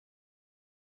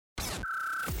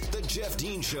The Jeff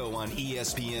Dean Show on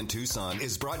ESPN Tucson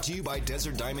is brought to you by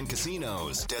Desert Diamond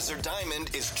Casinos. Desert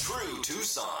Diamond is true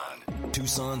Tucson.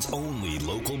 Tucson's only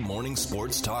local morning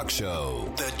sports talk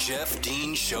show. The Jeff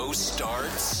Dean Show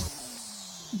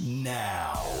starts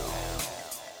now.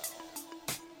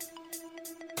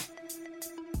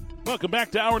 Welcome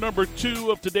back to hour number 2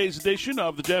 of today's edition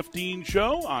of the Jeff Dean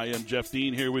Show. I am Jeff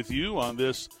Dean here with you on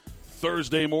this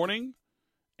Thursday morning,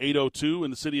 8:02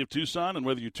 in the city of Tucson. And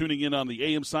whether you're tuning in on the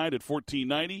AM side at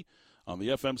 1490, on the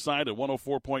FM side at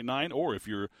 104.9, or if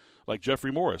you're like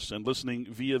Jeffrey Morris and listening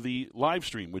via the live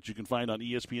stream, which you can find on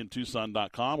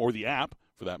ESPNTucson.com or the app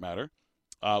for that matter,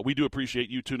 we do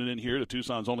appreciate you tuning in here to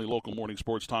Tucson's only local morning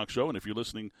sports talk show. And if you're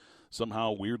listening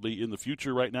somehow weirdly in the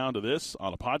future right now to this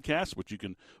on a podcast, which you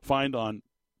can find on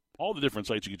all the different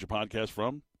sites you get your podcast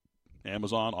from,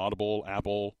 Amazon, Audible,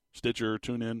 Apple, Stitcher,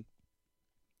 TuneIn,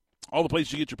 all the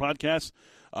places you get your podcasts.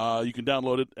 You can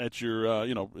download it at your,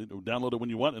 download it when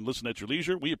you want and listen at your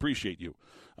leisure. We appreciate you.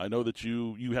 I know that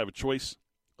you have a choice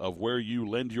of where you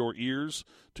lend your ears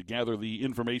to gather the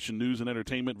information, news, and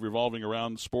entertainment revolving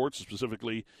around sports,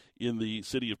 specifically in the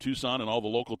city of Tucson and all the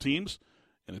local teams.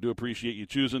 And I do appreciate you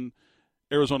choosing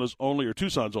Tucson's only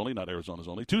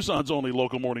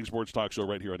local morning sports talk show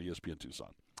right here on ESPN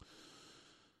Tucson.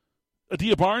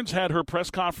 Adia Barnes had her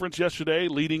press conference yesterday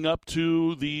leading up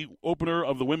to the opener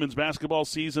of the women's basketball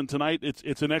season tonight.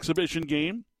 It's an exhibition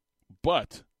game,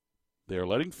 but they're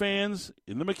letting fans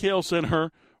in the McHale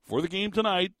Center for the game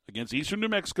tonight against Eastern New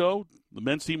Mexico. The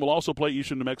men's team will also play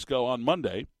Eastern New Mexico on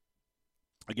Monday,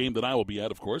 a game that I will be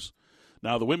at, of course.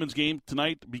 Now, the women's game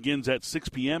tonight begins at 6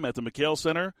 p.m. at the McHale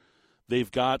Center.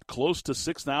 They've got close to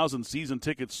 6,000 season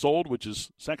tickets sold, which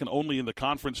is second only in the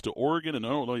conference to Oregon. And I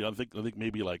don't know, I think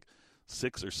maybe like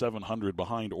 600 or 700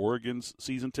 behind Oregon's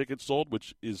season tickets sold,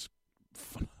 which is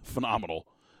phenomenal.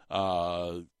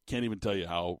 Can't even tell you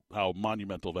how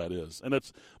monumental that is. And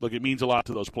it means a lot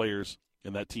to those players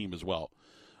and that team as well.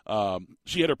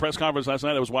 She had her press conference last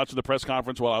night. I was watching the press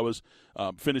conference while I was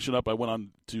finishing up. I went on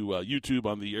to YouTube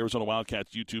on the Arizona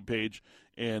Wildcats YouTube page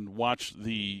and watched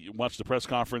the press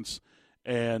conference.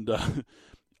 And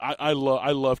I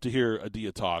love to hear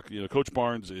Adia talk. You know, Coach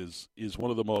Barnes is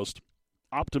one of the most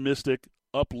optimistic,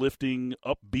 uplifting,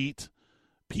 upbeat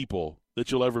people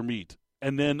that you'll ever meet.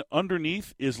 And then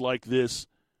underneath is like this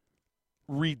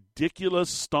ridiculous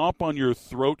stomp on your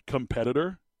throat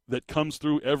competitor that comes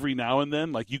through every now and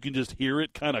then. Like you can just hear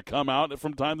it kind of come out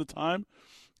from time to time.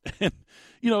 And,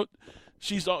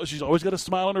 she's always got a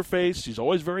smile on her face. She's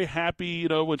always very happy,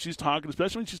 when she's talking,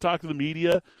 especially when she's talking to the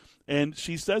media. And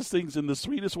she says things in the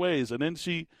sweetest ways. And then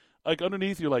she, like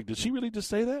underneath, you're like, did she really just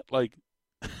say that? Like,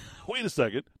 wait a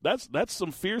second. That's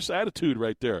some fierce attitude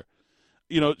right there.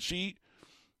 She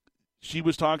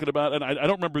was talking about, and I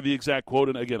don't remember the exact quote.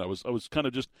 And again, I was kind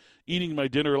of just eating my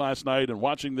dinner last night and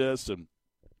watching this and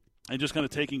just kind of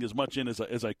taking as much in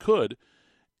as I could.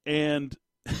 And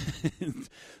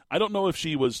I don't know if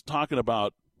she was talking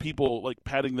about people like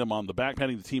patting the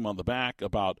team on the back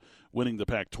about winning the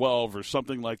Pac-12 or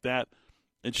something like that.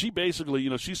 And she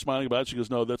basically, she's smiling about it. She goes,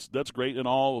 no, that's great and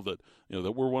all of that,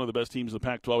 that we're one of the best teams in the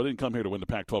Pac-12. I didn't come here to win the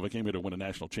Pac-12. I came here to win a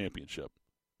national championship.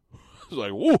 It's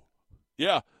like, whoo,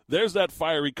 yeah, there's that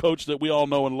fiery coach that we all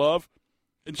know and love.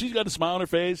 And she's got a smile on her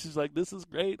face. She's like, this is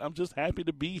great. I'm just happy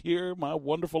to be here, my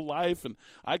wonderful life. And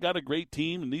I got a great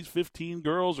team, and these 15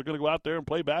 girls are going to go out there and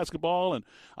play basketball, and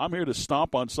I'm here to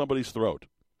stomp on somebody's throat.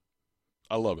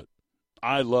 I love it.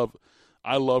 I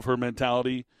love her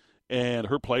mentality, and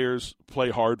her players play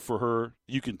hard for her.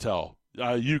 You can tell.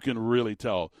 You can really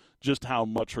tell just how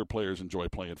much her players enjoy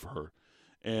playing for her.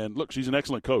 And, look, she's an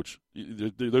excellent coach.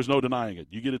 There's no denying it.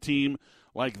 You get a team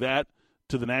like that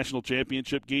to the national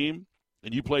championship game,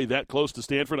 and you play that close to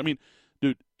Stanford. I mean,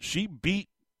 dude, she beat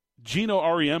Gino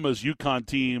Ariema's UConn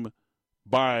team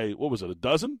by, what was it, a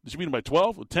dozen? Did she beat them by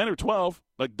 12? 10 or 12?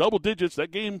 Like double digits. That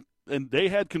game, and they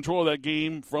had control of that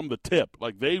game from the tip.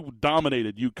 Like, they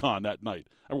dominated UConn that night.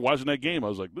 I was watching that game. I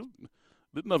was like,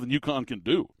 there's nothing UConn can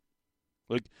do.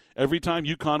 Like, every time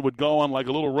UConn would go on like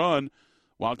a little run,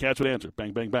 Wildcats would answer.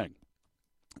 Bang, bang, bang.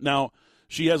 Now,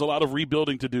 she has a lot of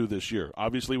rebuilding to do this year.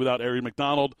 Obviously, without Aari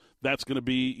McDonald, that's going to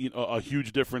be a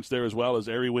huge difference there as well, as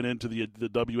Aari went into the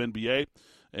WNBA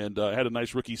and had a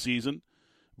nice rookie season.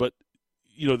 But,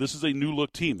 this is a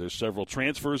new-look team. There's several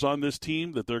transfers on this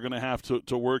team that they're going to have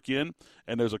to work in,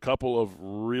 and there's a couple of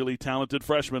really talented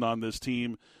freshmen on this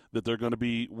team that they're going to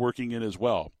be working in as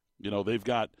well. They've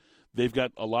got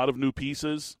a lot of new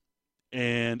pieces,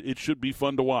 and it should be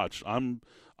fun to watch. I'm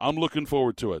looking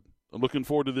forward to it. I'm looking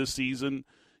forward to this season.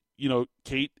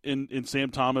 Kate and Sam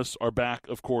Thomas are back,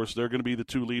 of course. They're going to be the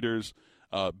two leaders.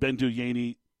 Ben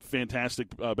Duyaney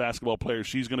fantastic basketball player.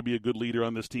 She's going to be a good leader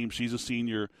on this team. She's a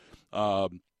senior.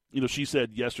 She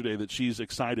said yesterday that she's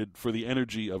excited for the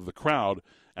energy of the crowd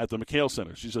at the McHale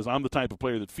Center. She says, I'm the type of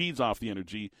player that feeds off the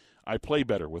energy. I play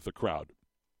better with the crowd.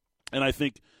 And I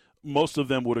think most of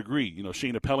them would agree.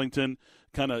 Shayna Pellington,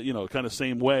 kind of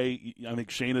same way. I think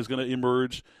Shayna's going to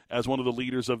emerge as one of the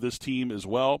leaders of this team as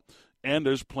well. And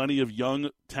there's plenty of young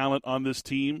talent on this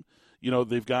team.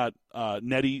 They've got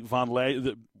Nettie Von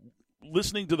Lay.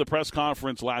 Listening to the press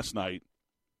conference last night,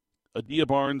 Adia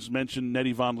Barnes mentioned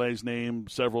Nettie Von Lay's name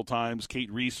several times.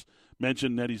 Kate Reese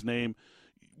mentioned Nettie's name.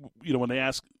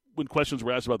 When questions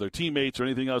were asked about their teammates or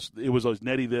anything else, it was always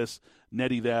Nettie this,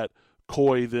 Nettie that,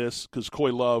 Coy this, because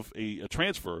Coy Love, a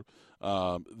transfer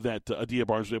that Adia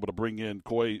Barnes was able to bring in.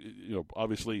 Coy,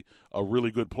 obviously a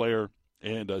really good player,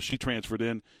 and she transferred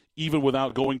in even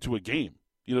without going to a game.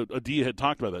 Adia had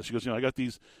talked about that. She goes, I got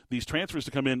these transfers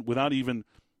to come in without even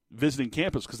visiting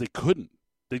campus because they couldn't.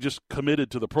 They just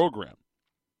committed to the program.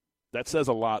 That says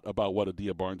a lot about what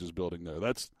Adia Barnes is building there.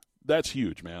 That's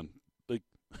huge, man. Like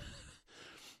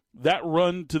that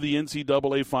run to the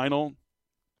NCAA final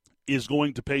is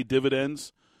going to pay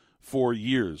dividends for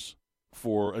years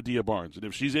for Adia Barnes. And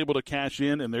if she's able to cash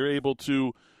in and they're able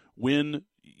to win,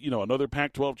 another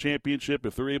Pac-12 championship,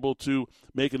 if they're able to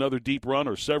make another deep run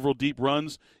or several deep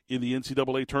runs in the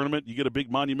NCAA tournament, you get a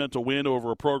big monumental win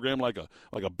over a program like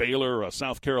a Baylor or a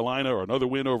South Carolina, or another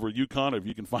win over UConn, if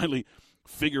you can finally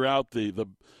figure out the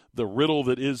riddle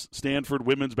that is Stanford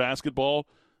women's basketball,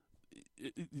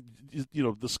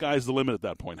 the sky's the limit at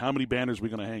that point. How many banners are we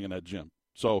going to hang in that gym?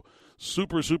 So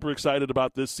super, super excited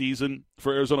about this season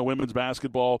for Arizona women's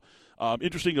basketball.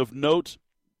 Interesting of note,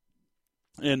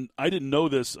 and I didn't know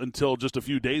this until just a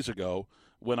few days ago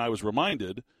when I was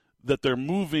reminded that they're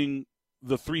moving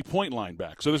the three-point line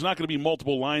back. So there's not going to be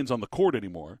multiple lines on the court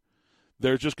anymore.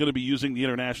 They're just going to be using the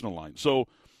international line. So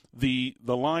the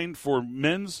line for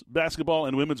men's basketball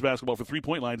and women's basketball for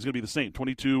three-point line is going to be the same,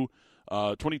 22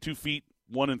 feet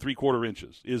 1 3/4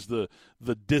 inches is the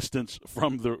distance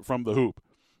from the hoop.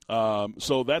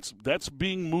 So that's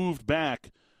being moved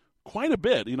back quite a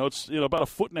bit. It's about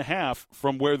 1.5 feet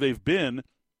from where they've been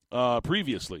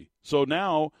previously. So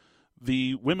now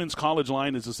the women's college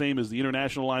line is the same as the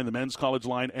international line, the men's college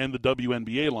line, and the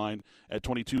WNBA line at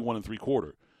 22 1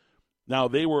 3/4. Now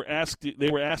they were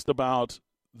asked about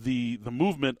the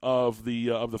movement of the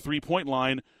 3-point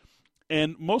line.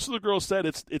 And most of the girls said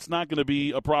it's not going to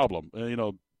be a problem.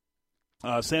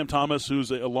 Sam Thomas,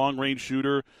 who's a long-range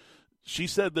shooter, she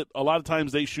said that a lot of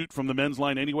times they shoot from the men's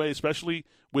line anyway, especially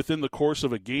within the course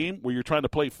of a game where you're trying to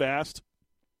play fast.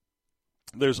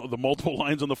 There's the multiple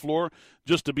lines on the floor.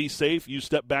 Just to be safe, you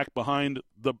step back behind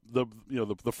the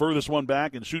furthest one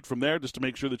back and shoot from there, just to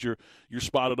make sure that you're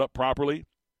spotted up properly,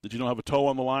 that you don't have a toe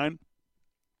on the line.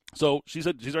 So she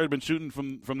said she's already been shooting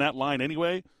from that line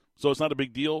anyway, so it's not a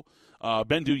big deal.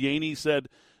 Ben Duyaney said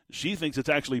she thinks it's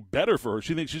actually better for her.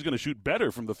 She thinks she's going to shoot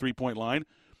better from the three-point line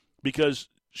because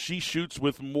she shoots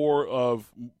with more of,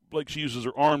 she uses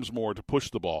her arms more to push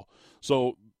the ball.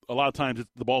 So a lot of times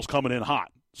the ball's coming in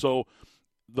hot. So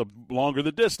the longer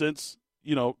the distance,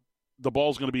 the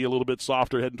ball's going to be a little bit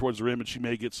softer heading towards the rim, and she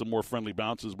may get some more friendly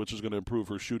bounces, which is going to improve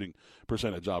her shooting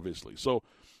percentage, obviously. So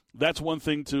that's one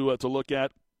thing to look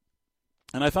at.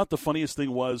 And I thought the funniest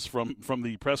thing was from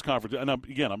the press conference, and I'm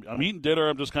eating dinner.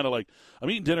 I'm just kind of I'm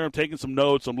eating dinner. I'm taking some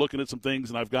notes. I'm looking at some things,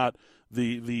 and I've got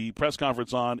the press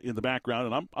conference on in the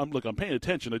background, and I'm paying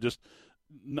attention.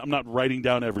 I'm not writing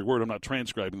down every word. I'm not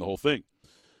transcribing the whole thing.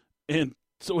 And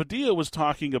so Adia was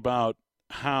talking about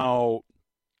how,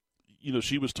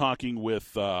 she was talking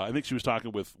with, I think she was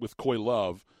talking with Coy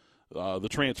Love, the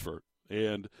transfer,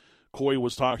 and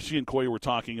she and Coy were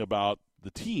talking about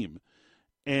the team.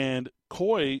 And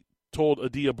Coy told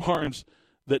Adia Barnes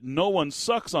that no one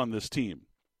sucks on this team.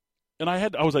 And I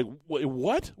was like,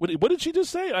 what? What did she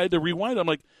just say? I had to rewind. I'm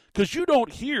like, because you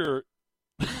don't hear,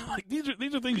 these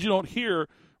are things you don't hear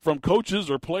from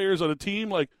coaches or players on a team.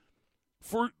 Like,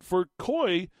 for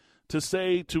Coy to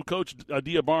say to Coach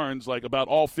Adia Barnes, about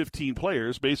all 15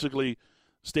 players, basically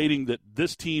stating that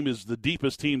this team is the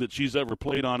deepest team that she's ever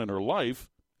played on in her life,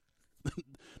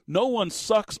 no one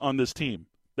sucks on this team.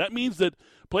 That means that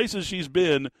places she's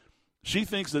been, she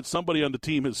thinks that somebody on the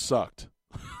team has sucked,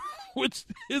 which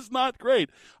is not great.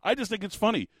 I just think it's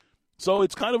funny. So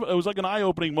it was like an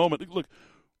eye-opening moment. Look,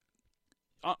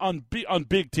 on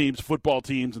big teams, football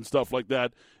teams and stuff like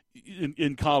that,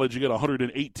 in college you get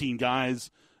 118 guys,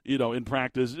 in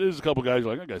practice. There's a couple guys you're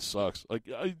like, that guy sucks.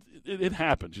 It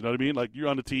happens, you know what I mean? You're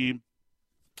on the team.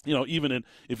 Even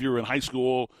if you're in high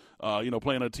school, playing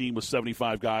on a team with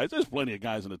 75 guys, there's plenty of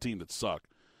guys on the team that suck.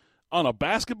 On a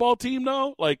basketball team,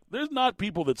 though, like, there's not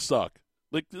people that suck.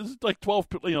 Like, this is like 12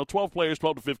 players,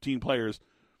 12 to 15 players.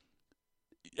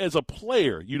 As a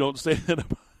player, you don't say that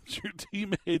about your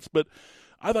teammates, but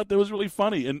I thought that was really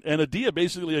funny. And Adia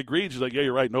basically agreed. She's like, yeah,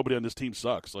 you're right. Nobody on this team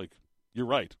sucks. Like, you're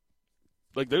right.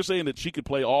 Like, they're saying that she could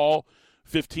play all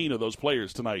 15 of those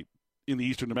players tonight in the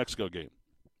Eastern New Mexico game.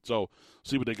 So,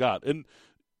 see what they got. And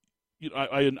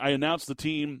I announced the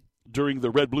team during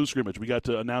the Red-Blue scrimmage. We got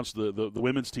to announce the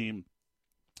women's team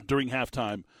during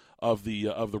halftime of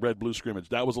the Red-Blue scrimmage.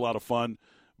 That was a lot of fun.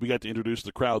 We got to introduce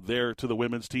the crowd there to the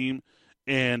women's team.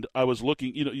 And I was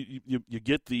looking, you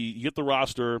get the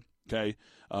roster, okay?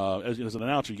 As an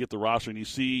announcer, you get the roster and you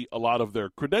see a lot of their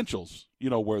credentials,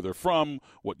 where they're from,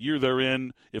 what year they're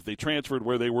in, if they transferred,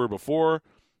 where they were before.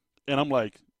 And I'm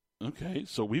like, okay,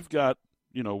 so we've got,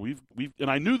 we've and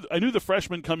I knew the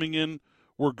freshmen coming in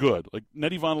were good. Like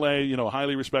Nettie Von Lay,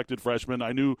 highly respected freshman.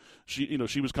 I knew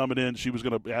she was coming in, she was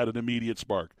going to add an immediate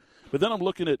spark. But then I'm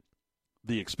looking at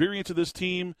the experience of this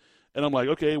team, and I'm like,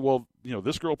 okay, well,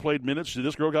 this girl played minutes.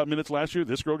 This girl got minutes last year.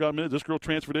 This girl got minutes. This girl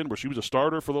transferred in where she was a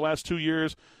starter for the last 2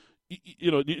 years. And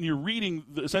you're reading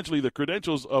essentially the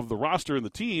credentials of the roster and the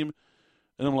team,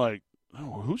 and I'm like,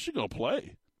 oh, who's she going to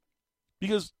play?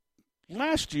 Because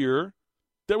last year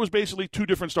there was basically two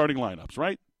different starting lineups,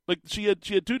 right? Like she had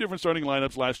two different starting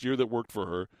lineups last year that worked for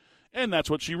her, and that's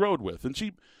what she rode with. And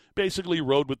she basically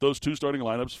rode with those two starting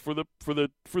lineups for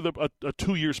a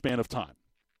 2 year span of time.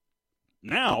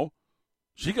 Now,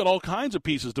 she got all kinds of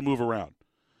pieces to move around.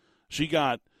 She's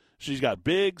got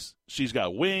bigs, she's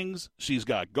got wings, she's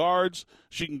got guards.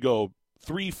 She can go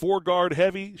 3-4 guard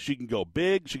heavy. She can go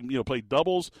big. She can play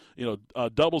doubles.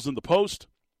 Doubles in the post.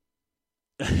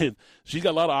 She's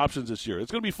got a lot of options this year.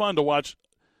 It's going to be fun to watch.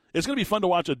 It's going to be fun to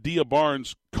watch Adia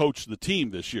Barnes coach the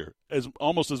team this year,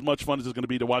 almost as much fun as it's going to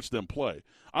be to watch them play.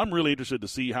 I'm really interested to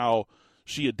see how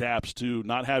she adapts to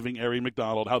not having Ari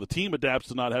McDonald, how the team adapts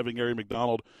to not having Ari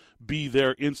McDonald be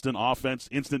their instant offense,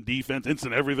 instant defense,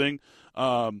 instant everything,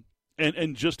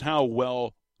 and just how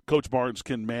well Coach Barnes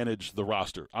can manage the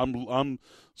roster. I'm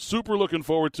super looking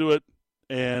forward to it,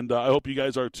 and I hope you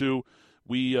guys are too.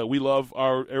 We love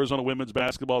our Arizona women's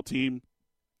basketball team.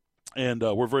 And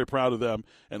we're very proud of them,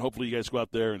 and hopefully you guys go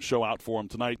out there and show out for them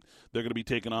tonight. They're going to be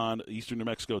taking on Eastern New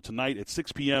Mexico tonight at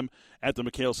 6 p.m. at the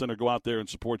McHale Center. Go out there and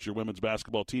support your women's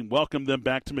basketball team. Welcome them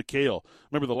back to McHale.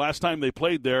 Remember, the last time they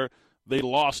played there, they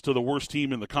lost to the worst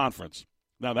team in the conference.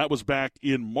 Now, that was back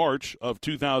in March of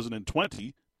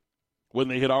 2020 when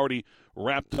they had already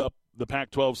wrapped up the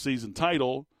Pac-12 season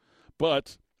title,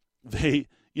 but the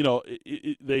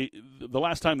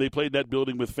last time they played that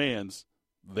building with fans,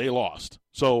 they lost.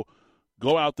 So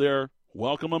go out there,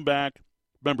 welcome them back.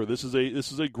 Remember, this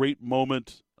is a great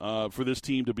moment for this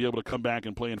team to be able to come back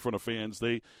and play in front of fans.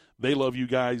 They love you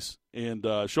guys, and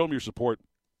show them your support.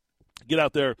 Get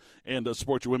out there and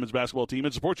support your women's basketball team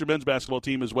and support your men's basketball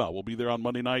team as well. We'll be there on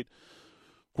Monday night.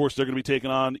 Of course, they're going to be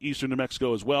taking on Eastern New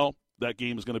Mexico as well. That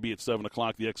game is going to be at 7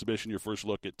 o'clock, the exhibition, your first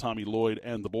look at Tommy Lloyd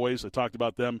and the boys. I talked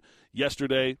about them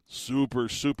yesterday. Super,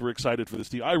 super excited for this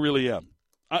team. I really am.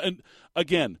 And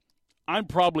again, I'm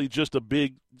probably just a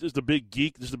big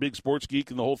geek, just a big sports geek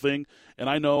in the whole thing. And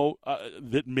I know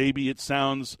that maybe it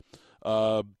sounds,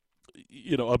 a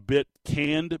bit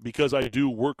canned because I do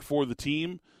work for the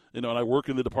team, and I work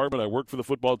in the department. I work for the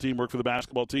football team, work for the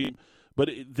basketball team. But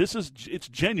it's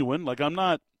genuine. Like I'm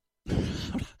not,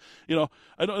 I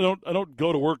don't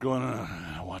go to work going,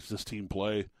 watch this team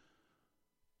play.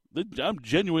 I'm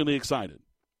genuinely excited.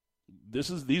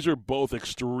 These are both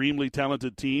extremely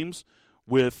talented teams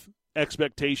with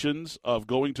expectations of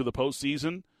going to the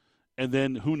postseason, and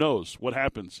then who knows what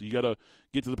happens. You got to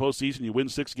get to the postseason, you win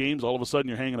 6 games, all of a sudden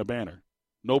you're hanging a banner.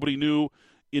 Nobody knew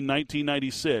in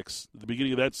 1996, at the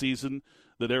beginning of that season,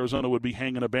 that Arizona would be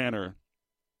hanging a banner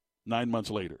 9 months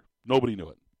later. Nobody knew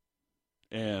it.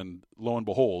 And lo and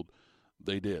behold,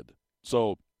 they did.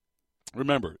 So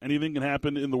remember, anything can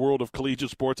happen in the world of collegiate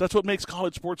sports. That's what makes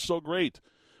college sports so great.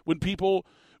 When people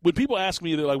ask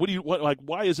me, they're like,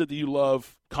 why is it that you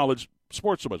love college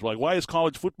sports so much? Like, why is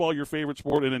college football your favorite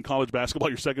sport and then college basketball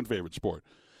your second favorite sport?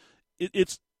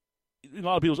 It's a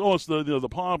lot of people say, it's the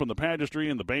pomp and the pageantry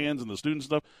and the bands and the student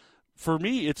stuff. For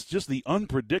me, it's just the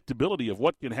unpredictability of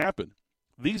what can happen.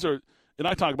 These are, and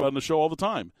I talk about it in the show all the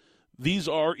time, these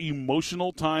are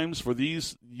emotional times for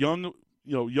these young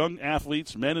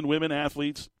athletes, men and women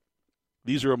athletes.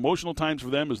 These are emotional times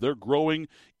for them as they're growing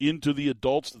into the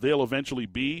adults that they'll eventually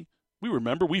be.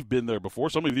 We've been there before.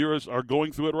 Some of you are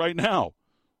going through it right now.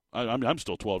 I'm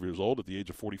still 12 years old at the age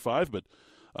of 45, but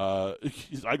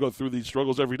I go through these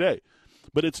struggles every day.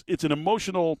 But it's an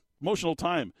emotional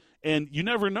time, and you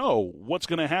never know what's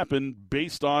going to happen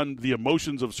based on the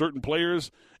emotions of certain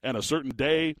players and a certain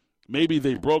day. Maybe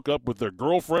they broke up with their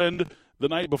girlfriend the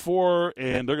night before,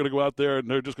 and they're going to go out there and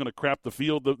they're just going to crap the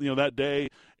field, that day,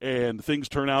 and things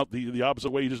turn out the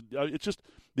opposite way. It's just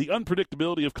the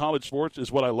unpredictability of college sports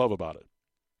is what I love about it,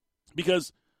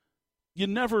 because you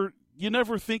never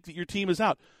think that your team is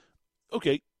out.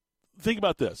 Okay, think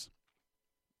about this.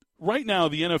 Right now,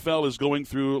 the NFL is going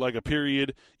through like a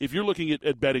period, if you're looking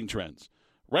at betting trends,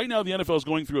 right now the NFL is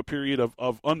going through a period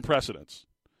of unprecedented.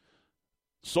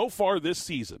 So far this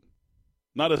season,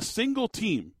 not a single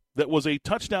team that was a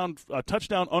touchdown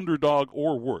underdog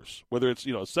or worse, whether it's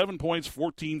 7 points,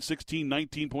 14, 16,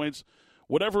 19 points,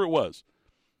 whatever it was,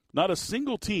 not a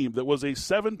single team that was a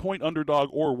 7-point underdog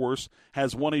or worse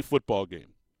has won a football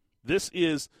game. This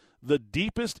is the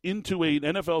deepest into an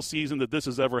NFL season that this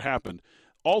has ever happened.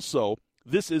 Also,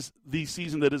 this is the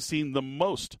season that has seen the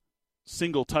most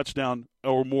single touchdown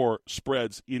or more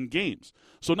spreads in games.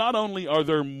 So not only are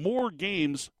there more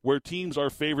games where teams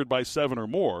are favored by 7 or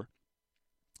more,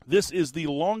 this is the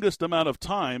longest amount of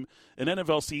time an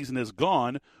NFL season has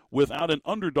gone without an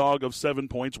underdog of 7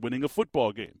 points winning a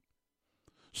football game.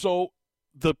 So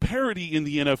the parity in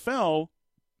the NFL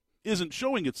isn't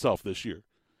showing itself this year.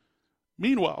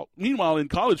 Meanwhile, in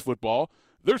college football,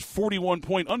 there's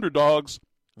 41-point underdogs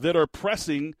that are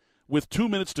pressing with 2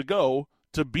 minutes to go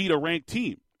to beat a ranked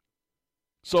team.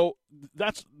 So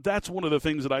that's one of the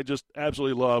things that I just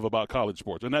absolutely love about college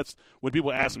sports. And that's when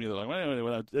people ask me, they're like,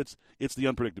 wait, it's the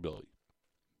unpredictability.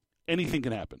 Anything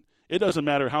can happen. It doesn't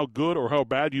matter how good or how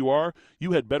bad you are,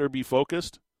 you had better be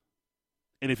focused.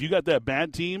 And if you got that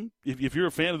bad team, if you're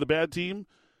a fan of the bad team,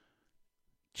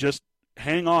 just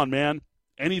hang on, man.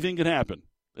 Anything can happen.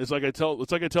 It's like I tell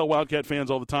Wildcat fans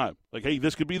all the time. Like, hey,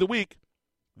 this could be the week.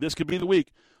 This could be the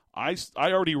week. I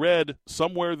already read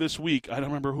somewhere this week, I don't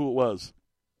remember who it was.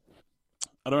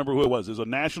 There's a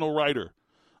national writer,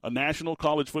 a national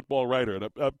college football writer, and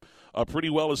a pretty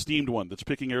well-esteemed one that's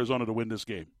picking Arizona to win this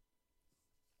game.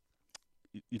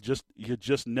 You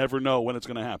just never know when it's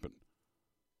going to happen.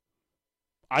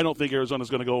 I don't think Arizona's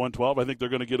going to go 1-12. I think they're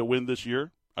going to get a win this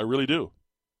year. I really do.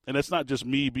 And that's not just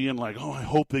me being like, oh, I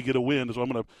hope they get a win, so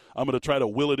I'm going to try to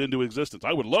will it into existence.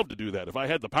 I would love to do that. If I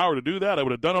had the power to do that, I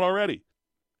would have done it already.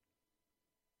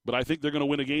 But I think they're going to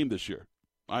win a game this year.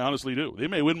 I honestly do. They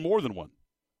may win more than one.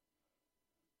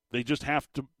 They just have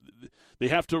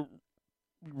to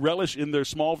relish in their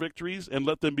small victories and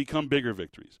let them become bigger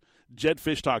victories. Jed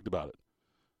Fish talked about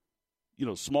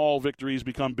it. Small victories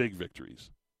become big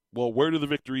victories. Well, where do the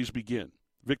victories begin?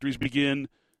 Victories begin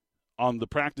on the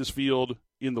practice field,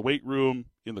 in the weight room,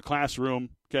 in the classroom,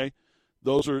 okay?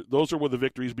 Those are where the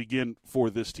victories begin for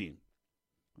this team.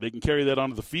 They can carry that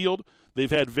onto the field.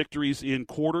 They've had victories in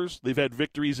quarters. They've had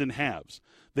victories in halves.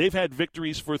 They've had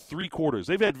victories for 3 quarters.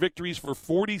 They've had victories for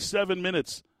 47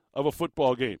 minutes of a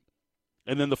football game.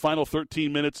 And then the final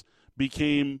 13 minutes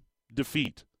became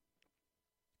defeat.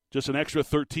 Just an extra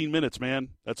 13 minutes, man.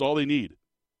 That's all they need.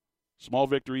 Small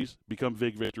victories become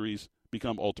big victories,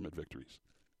 become ultimate victories.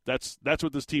 That's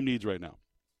what this team needs right now.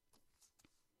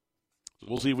 So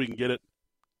we'll see if we can get it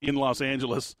in Los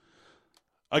Angeles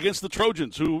against the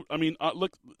Trojans, who,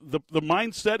 look, the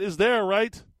mindset is there,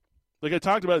 right? Like I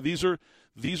talked about, these are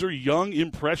young,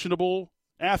 impressionable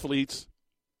athletes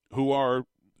who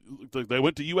they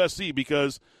went to USC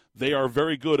because they are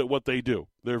very good at what they do.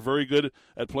 They're very good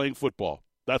at playing football.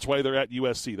 That's why they're at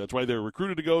USC. That's why they're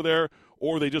recruited to go there,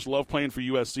 or they just love playing for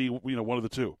USC, one of the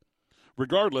two.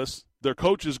 Regardless, their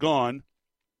coach is gone.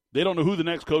 They don't know who the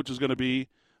next coach is going to be.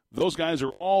 Those guys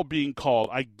are all being called.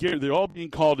 I guarantee they're all being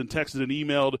called and texted and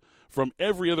emailed from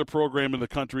every other program in the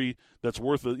country that's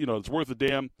worth a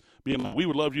damn. Being like, we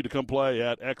would love you to come play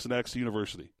at X and X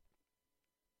University.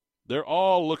 They're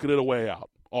all looking at a way out,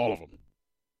 all of them.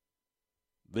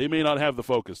 They may not have the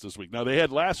focus this week. Now, they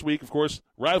had last week, of course,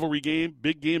 rivalry game,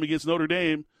 big game against Notre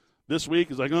Dame. This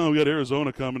week is like, we got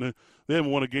Arizona coming. They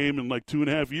haven't won a game in like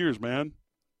 2.5 years, man.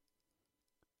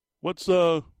 What's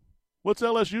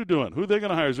LSU doing? Who are they going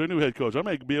to hire as their new head coach? I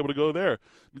might be able to go there.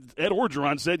 Ed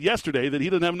Orgeron said yesterday that he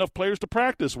doesn't have enough players to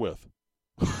practice with.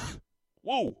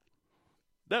 Whoa.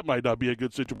 That might not be a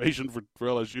good situation for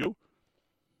LSU.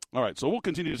 All right, so we'll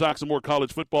continue to talk some more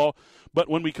college football, but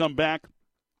when we come back,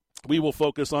 we will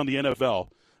focus on the NFL.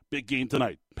 Big game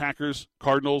tonight. Packers,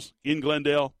 Cardinals in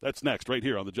Glendale. That's next right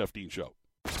here on The Jeff Dean Show.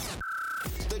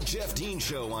 The Jeff Dean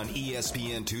Show on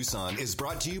ESPN Tucson is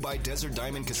brought to you by Desert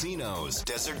Diamond Casinos.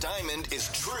 Desert Diamond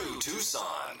is true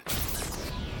Tucson.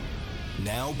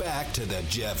 Now back to the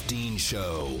Jeff Dean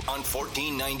Show on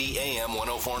 1490 AM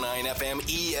 104.9 FM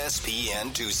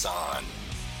ESPN Tucson.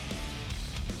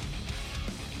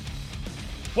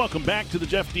 Welcome back to the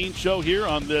Jeff Dean Show here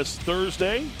on this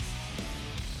Thursday.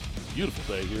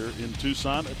 Beautiful day here in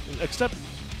Tucson, except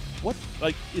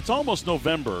it's almost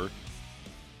November.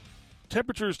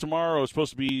 Temperatures tomorrow are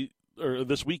supposed to be, or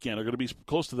this weekend, are going to be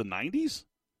close to the 90s.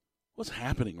 What's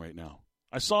happening right now?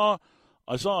 I saw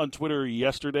on Twitter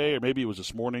yesterday, or maybe it was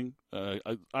this morning.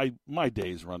 My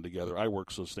days run together. I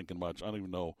work so stinking much. I don't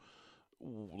even know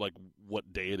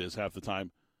what day it is half the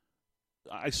time.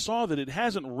 I saw that it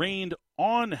hasn't rained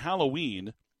on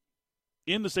Halloween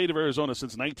in the state of Arizona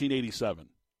since 1987.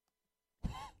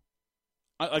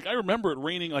 I remember it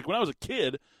raining, when I was a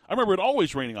kid, I remember it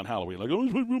always raining on Halloween. I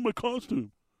always want to ruin my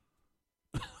costume.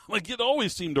 It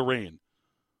always seemed to rain.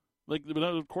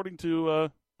 According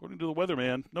to the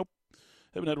weatherman, nope.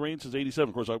 Haven't had rain since 87.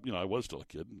 Of course, I was still a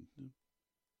kid. And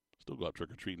still go out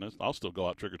trick-or-treating. I'll still go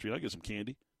out trick-or-treating. I get some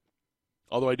candy.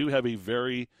 Although I do have a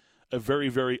very,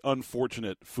 very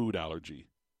unfortunate food allergy.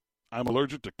 I'm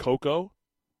allergic to cocoa,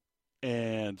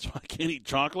 and so I can't eat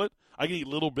chocolate. I can eat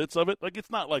little bits of it. It's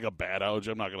not like a bad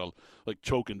allergy. I'm not going to,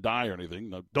 choke and die or anything.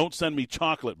 No, don't send me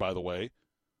chocolate, by the way.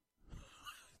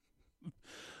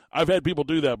 I've had people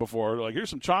do that before. Here's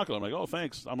some chocolate. I'm like, oh,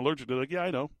 thanks. I'm allergic to it. Yeah,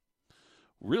 I know.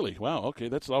 Really? Wow. Okay,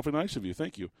 that's awfully nice of you.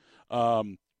 Thank you.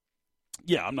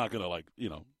 Yeah, I'm not going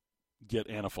to, get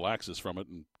anaphylaxis from it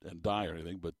and die or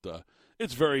anything, but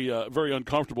it's very, very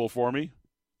uncomfortable for me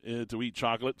to eat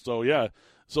chocolate. So, yeah.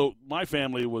 So my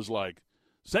family was like,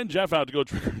 send Jeff out to go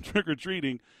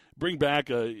trick-or-treating, bring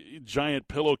back a giant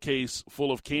pillowcase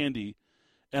full of candy,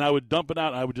 and I would dump it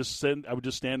out, and I would just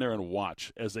stand there and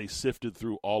watch as they sifted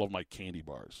through all of my candy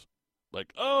bars.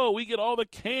 Oh, we get all the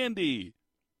candy.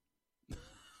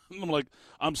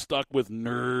 I'm stuck with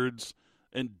Nerds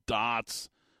and Dots.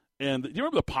 And do you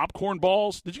remember the popcorn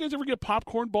balls? Did you guys ever get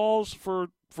popcorn balls for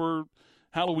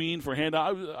Halloween for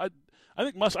handout? I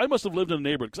think I must have lived in a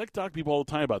neighborhood, because I talk to people all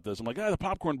the time about this. I'm like, the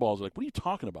popcorn balls. They're like, what are you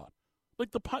talking about?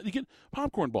 You get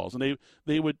popcorn balls, and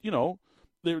they would,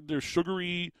 they're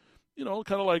sugary,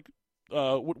 kind of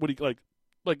what do you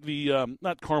like the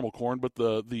not caramel corn, but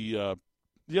the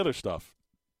other stuff,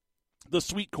 the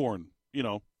sweet corn,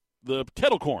 the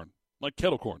kettle corn,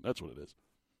 kettle corn. That's what it is.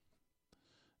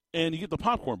 And you get the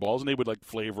popcorn balls, and they would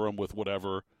flavor them with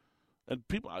whatever, and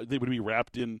they would be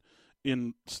wrapped in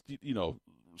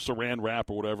saran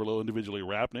wrap or whatever, a little individually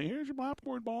wrapped. And here's your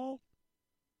popcorn ball.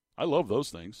 I love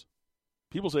those things.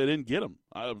 People say I didn't get them.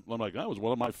 I'm like, that was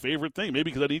one of my favorite things.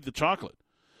 Maybe because I didn't eat the chocolate.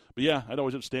 But yeah, I'd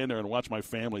always just stand there and watch my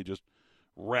family just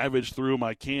ravage through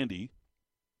my candy,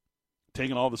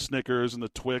 taking all the Snickers and the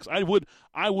Twix. I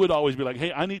would always be like,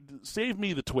 hey, save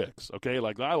me the Twix, okay?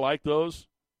 I like those.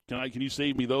 Can you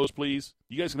save me those, please?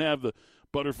 You guys can have the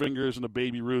Butterfingers and the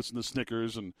Baby Ruths and the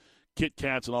Snickers and Kit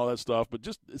Kats and all that stuff, but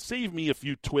just save me a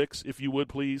few Twix, if you would,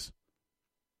 please.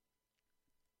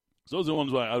 So those are the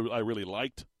ones I really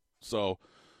liked. So,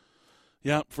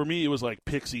 yeah, for me, it was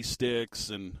Pixie Sticks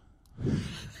and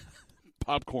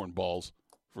popcorn balls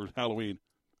for Halloween.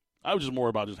 I was just more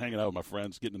about just hanging out with my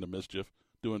friends, getting into mischief,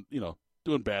 doing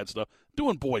bad stuff,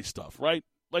 doing boy stuff, right?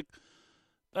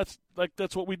 That's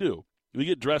what we do. We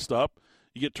get dressed up.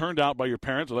 You get turned out by your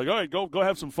parents. They're like, all right, go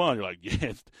have some fun. You're like,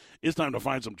 yeah, it's time to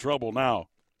find some trouble now.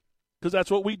 Because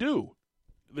that's what we do.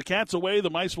 The cat's away, the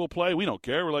mice will play. We don't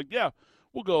care. We're like, yeah,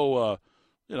 we'll go,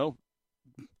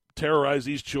 terrorize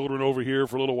these children over here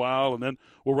for a little while, and then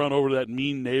we'll run over to that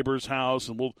mean neighbor's house,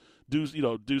 and we'll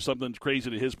do something crazy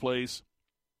to his place,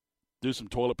 do some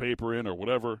toilet paper in or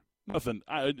whatever.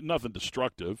 Nothing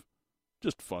destructive,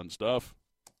 just fun stuff,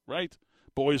 right?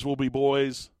 Boys will be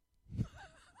boys.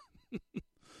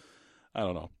 I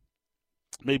don't know.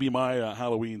 Maybe my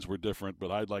Halloweens were different,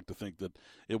 but I'd like to think that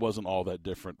it wasn't all that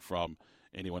different from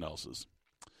anyone else's.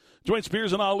 Join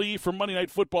Spears and Ali from Monday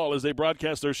Night Football as they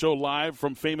broadcast their show live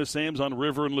from Famous Sam's on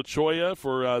River and La Cholla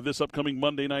for this upcoming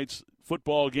Monday night's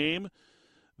football game.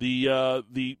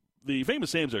 The Famous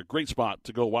Sam's are a great spot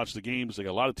to go watch the games. They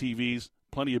got a lot of TVs,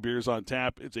 plenty of beers on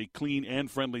tap. It's a clean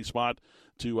and friendly spot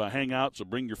to hang out, so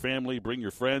bring your family, bring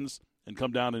your friends, and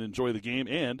come down and enjoy the game.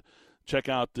 And check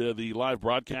out the live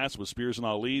broadcast with Spears and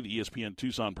Ali. The ESPN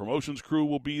Tucson promotions crew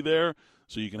will be there,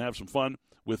 so you can have some fun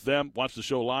with them. Watch the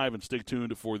show live and stay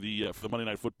tuned for the Monday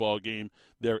Night Football game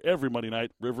there every Monday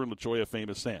night, River and La Cholla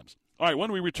Famous Sam's. All right,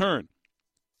 when we return,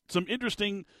 some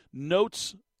interesting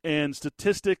notes and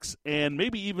statistics and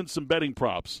maybe even some betting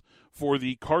props for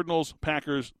the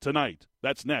Cardinals-Packers tonight.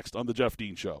 That's next on The Jeff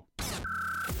Dean Show.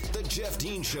 The The Jeff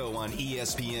Dean Show on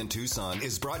ESPN Tucson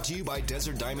is brought to you by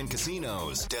Desert Diamond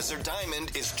Casinos. Desert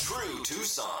Diamond is true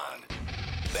Tucson.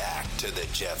 Back to the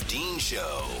Jeff Dean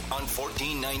Show on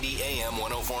 1490 AM,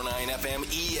 104.9 FM,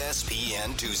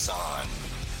 ESPN Tucson.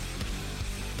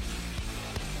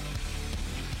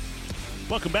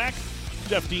 Welcome back.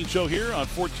 Jeff Dean Show here on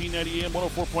 1490 AM,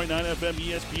 104.9 FM,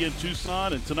 ESPN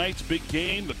Tucson. And tonight's big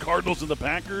game, the Cardinals and the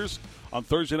Packers on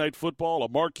Thursday Night Football, a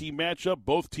marquee matchup.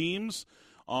 Both teams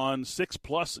on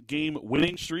 6+ game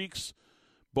winning streaks.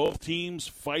 Both teams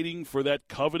fighting for that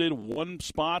coveted one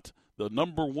spot, the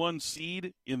number one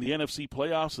seed in the NFC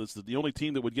playoffs. It's the only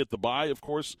team that would get the bye, of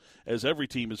course, as every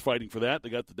team is fighting for that. They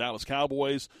got the Dallas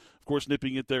Cowboys, of course,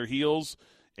 nipping at their heels.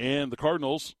 And the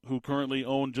Cardinals, who currently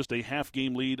own just a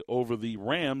half-game lead over the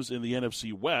Rams in the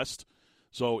NFC West.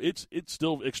 So it's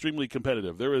still extremely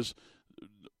competitive. There is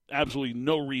absolutely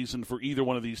no reason for either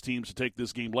one of these teams to take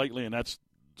this game lightly, and that's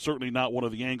certainly not one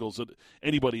of the angles that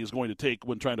anybody is going to take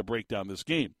when trying to break down this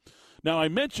game. Now, I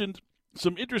mentioned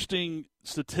some interesting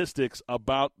statistics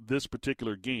about this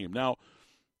particular game. Now,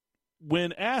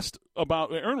 when asked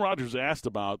about, Aaron Rodgers asked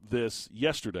about this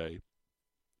yesterday,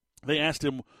 they asked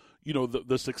him, you know,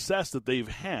 the success that they've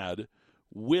had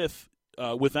with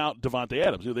without Davante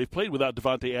Adams. You know, they've played without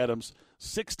Davante Adams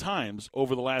 6 times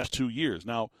over the last 2 years.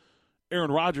 Now,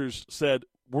 Aaron Rodgers said,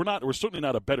 we're certainly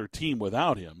not a better team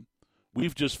without him.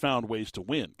 We've just found ways to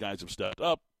win. Guys have stepped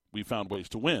up. We've found ways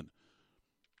to win.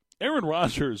 Aaron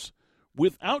Rodgers,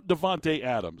 without Davante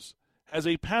Adams, has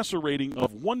a passer rating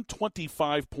of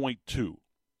 125.2.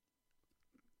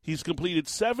 He's completed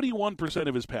 71%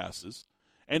 of his passes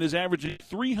and is averaging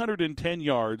 310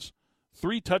 yards,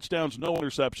 3 touchdowns, no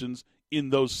interceptions in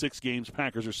those 6 games.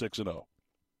 Packers are 6-0.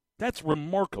 That's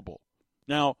remarkable.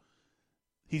 Now,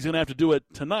 he's going to have to do it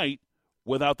tonight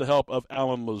without the help of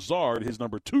Allen Lazard, his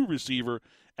number 2 receiver,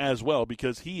 as well,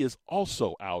 because he is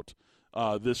also out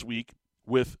this week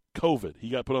with COVID. He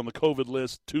got put on the COVID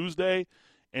list Tuesday,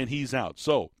 and he's out.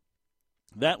 So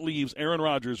that leaves Aaron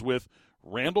Rodgers with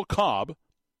Randall Cobb,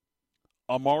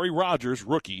 Amari Rodgers,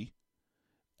 rookie,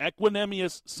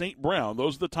 Equanimeous St. Brown,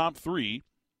 those are the top 3,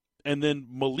 and then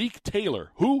Malik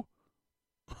Taylor. Who?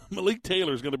 Malik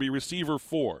Taylor is going to be receiver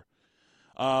 4.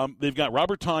 They've got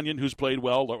Robert Tonyan, who's played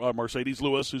well, Mercedes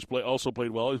Lewis, who's also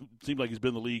played well. It seems like he's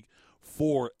been in the league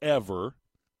forever.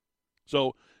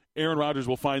 So Aaron Rodgers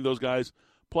will find those guys.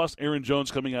 Plus, Aaron Jones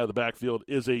coming out of the backfield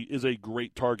is a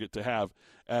great target to have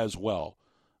as well.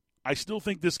 I still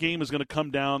think this game is going to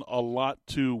come down a lot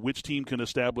to which team can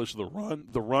establish the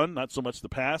run, not so much the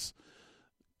pass.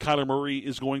 Kyler Murray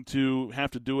is going to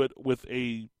have to do it with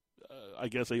a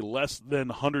less than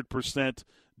 100%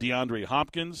 DeAndre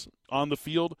Hopkins on the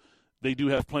field. They do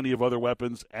have plenty of other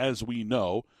weapons, as we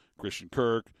know. Christian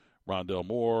Kirk, Rondale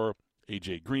Moore,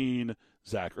 A.J. Green,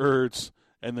 Zach Ertz,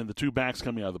 and then the 2 backs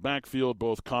coming out of the backfield,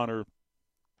 both Connor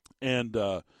and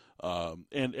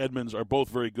Edmonds are both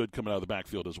very good coming out of the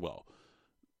backfield as well.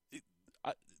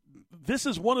 This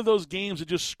is one of those games that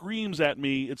just screams at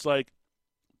me. It's like,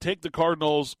 take the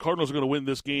Cardinals. Cardinals are going to win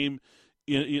this game.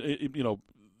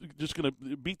 Just going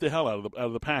to beat the hell out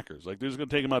of the Packers. Like, they're just going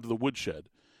to take them out to the woodshed.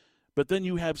 But then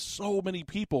you have so many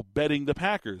people betting the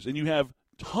Packers, and you have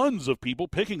tons of people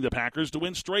picking the Packers to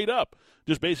win straight up,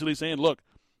 just basically saying, look,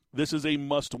 this is a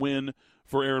must-win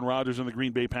for Aaron Rodgers and the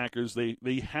Green Bay Packers. They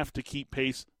have to keep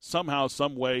pace somehow,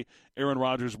 some way. Aaron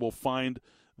Rodgers will find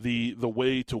the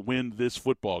way to win this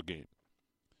football game.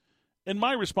 And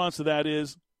my response to that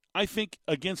is, I think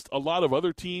against a lot of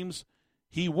other teams,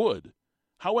 he would.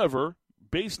 However,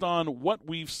 based on what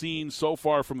we've seen so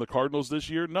far from the Cardinals this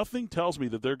year, nothing tells me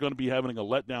that they're going to be having a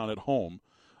letdown at home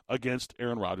against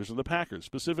Aaron Rodgers and the Packers,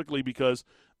 specifically because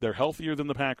they're healthier than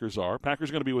the Packers are. Packers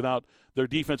are going to be without their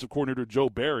defensive coordinator, Joe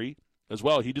Barry, as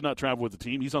well. He did not travel with the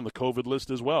team. He's on the COVID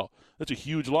list as well. That's a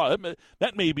huge loss.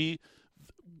 That may be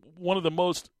one of the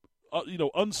most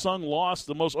unsung loss,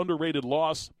 the most underrated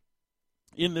loss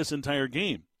in this entire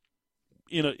game.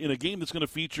 In a game that's going to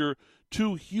feature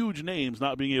 2 huge names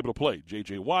not being able to play.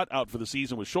 J.J. Watt out for the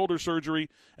season with shoulder surgery,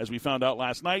 as we found out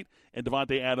last night, and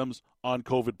Davante Adams on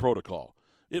COVID protocol.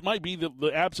 It might be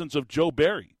the absence of Joe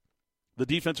Barry, the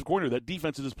defensive coordinator. That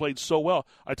defense has played so well.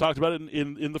 I talked about it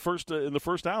in the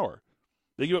first hour.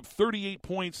 They gave up 38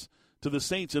 points to the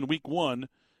Saints in Week 1,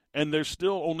 and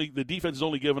the defense has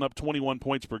only given up 21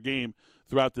 points per game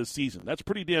throughout this season. That's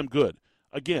pretty damn good.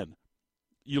 Again,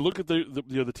 you look at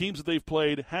the teams that they've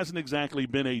played, hasn't exactly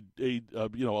been a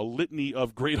litany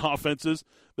of great offenses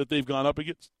that they've gone up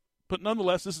against. But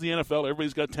nonetheless, this is the NFL.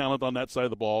 Everybody's got talent on that side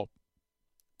of the ball,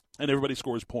 and everybody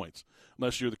scores points,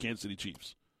 unless you're the Kansas City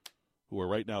Chiefs, who are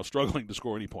right now struggling to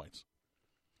score any points.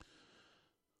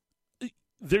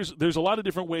 there's a lot of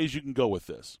different ways you can go with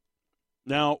this.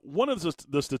 Now, one of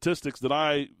the statistics that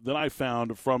I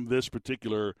found from this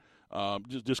particular,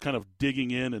 just kind of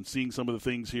digging in and seeing some of the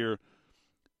things here,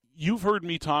 you've heard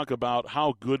me talk about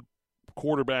how good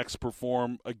quarterbacks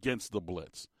perform against the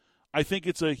blitz. I think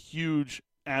it's a huge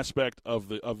aspect of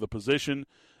the position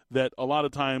that a lot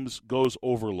of times goes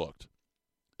overlooked,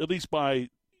 at least by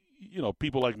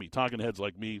people like me, talking heads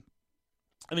like me.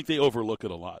 I think they overlook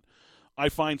it a lot. I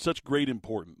find such great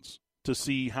importance to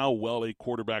see how well a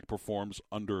quarterback performs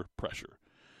under pressure.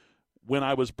 When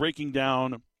I was breaking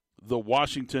down the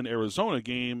Washington-Arizona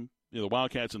game, the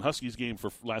Wildcats and Huskies game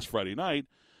for last Friday night,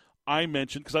 I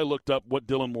mentioned, because I looked up what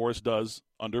Dylan Morris does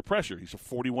under pressure. He's a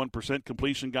 41%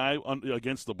 completion guy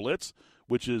against the blitz,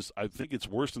 which is, I think it's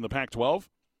worse than the Pac-12.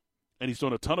 And he's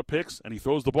thrown a ton of picks, and he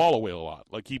throws the ball away a lot.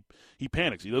 Like he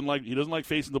panics. He doesn't like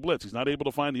facing the blitz. He's not able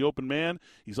to find the open man.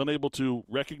 He's unable to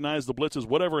recognize the blitzes,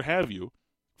 whatever have you.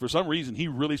 For some reason, he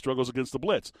really struggles against the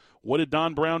blitz. What did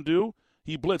Don Brown do?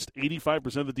 He blitzed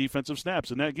 85% of the defensive snaps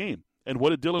in that game. And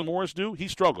what did Dylan Morris do? He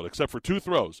struggled, except for 2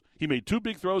 throws. He made 2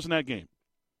 big throws in that game.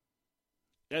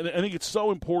 And I think it's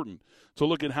so important to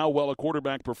look at how well a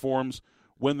quarterback performs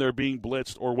when they're being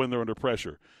blitzed or when they're under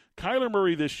pressure. Kyler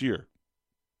Murray this year.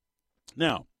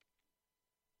 Now,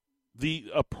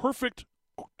 a perfect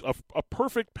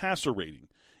passer rating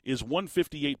is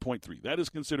 158.3. That is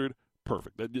considered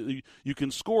perfect. You can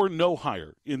score no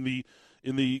higher in the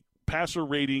passer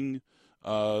rating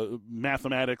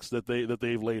mathematics that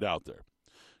they've laid out there.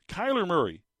 Kyler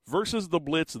Murray versus the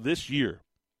blitz this year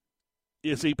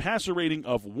is a passer rating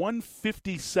of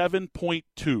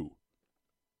 157.2.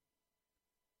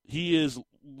 He is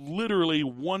literally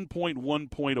 1.1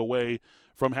 point away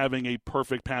from having a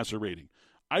perfect passer rating.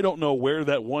 I don't know where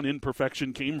that one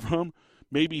imperfection came from.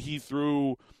 Maybe he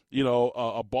threw,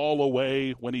 a ball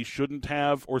away when he shouldn't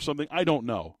have or something. I don't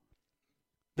know.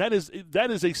 That is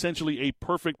essentially a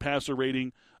perfect passer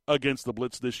rating against the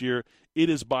blitz this year.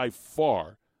 It is by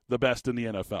far the best in the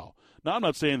NFL. Now, I'm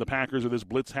not saying the Packers are this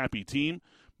blitz-happy team,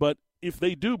 but if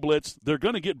they do blitz, they're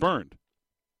going to get burned.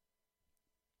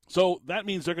 So that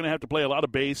means they're going to have to play a lot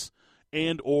of base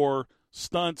and or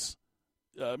stunts,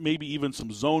 maybe even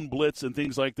some zone blitz and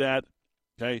things like that,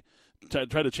 okay,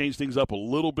 try to change things up a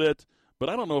little bit. But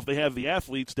I don't know if they have the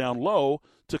athletes down low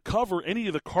to cover any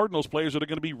of the Cardinals players that are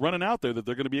going to be running out there that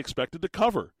they're going to be expected to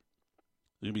cover.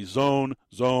 They're going to be zone,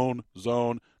 zone,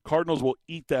 zone. Cardinals will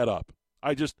eat that up.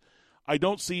 I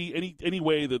don't see any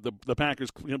way that the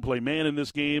Packers can play man in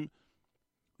this game.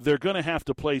 They're going to have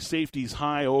to play safeties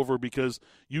high over because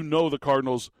the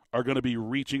Cardinals are going to be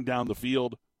reaching down the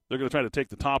field. They're going to try to take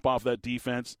the top off that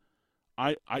defense.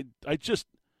 I just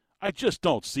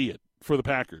don't see it for the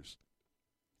Packers.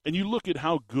 And you look at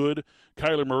how good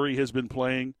Kyler Murray has been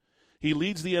playing. He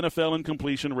leads the NFL in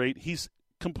completion rate. He's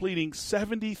completing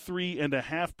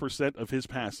 73.5% of his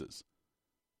passes.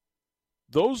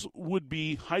 Those would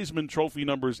be Heisman Trophy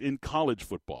numbers in college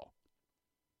football.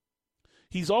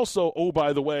 He's also,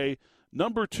 by the way,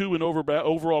 number 2 in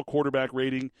overall quarterback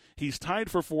rating. He's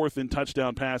tied for 4th in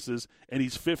touchdown passes, and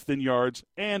he's 5th in yards.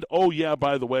 And,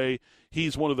 by the way,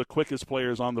 he's one of the quickest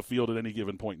players on the field at any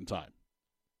given point in time.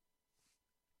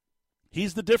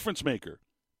 He's the difference maker.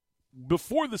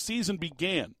 Before the season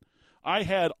began, I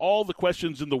had all the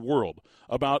questions in the world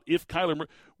about if Kyler Murray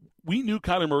 – we knew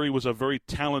Kyler Murray was a very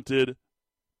talented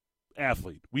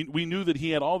athlete. We knew that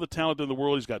he had all the talent in the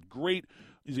world. He's got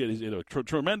he's got a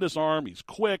tremendous arm. He's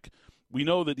quick. We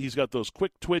know that he's got those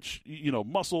quick twitch,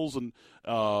 muscles, and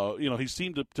he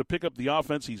seemed to pick up the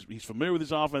offense. He's familiar with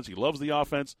his offense. He loves the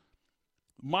offense.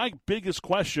 My biggest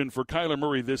question for Kyler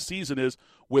Murray this season is,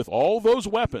 with all those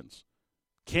weapons,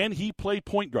 can he play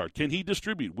point guard? Can he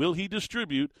distribute? Will he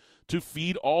distribute to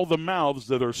feed all the mouths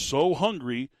that are so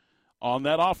hungry on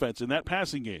that offense in that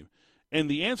passing game? And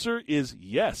the answer is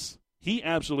yes. He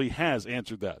absolutely has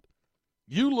answered that.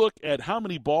 You look at how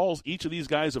many balls each of these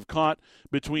guys have caught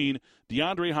between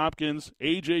DeAndre Hopkins,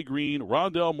 A.J. Green,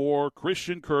 Rondell Moore,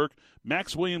 Christian Kirk,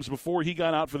 Max Williams before he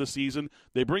got out for the season.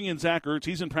 They bring in Zach Ertz.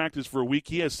 He's in practice for a week.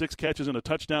 He has 6 catches and a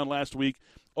touchdown last week.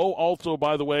 Also,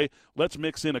 by the way, let's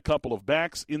mix in a couple of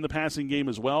backs in the passing game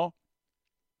as well.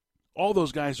 All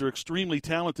those guys are extremely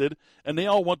talented, and they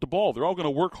all want the ball. They're all going to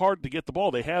work hard to get the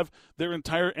ball. They have their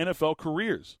entire NFL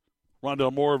careers.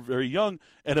 Rondell Moore, very young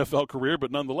NFL career,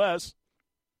 but nonetheless.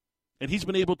 And he's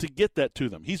been able to get that to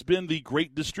them. He's been the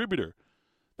great distributor.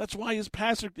 That's why his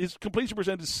completion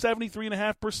percentage is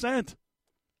 73.5%.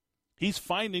 He's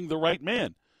finding the right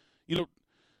man.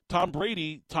 Tom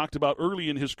Brady talked about early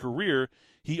in his career,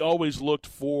 he always looked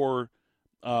for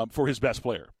his best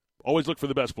player. Always look for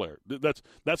the best player.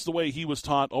 That's the way he was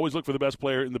taught. Always look for the best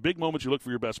player. In the big moments, you look for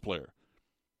your best player.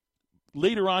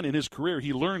 Later on in his career,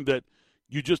 he learned that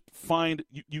you just find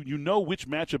you know which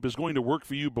matchup is going to work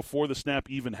for you before the snap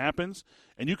even happens,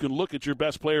 and you can look at your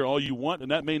best player all you want, and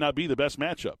that may not be the best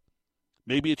matchup.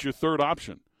 Maybe it's your third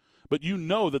option. But you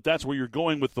know that that's where you're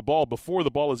going with the ball before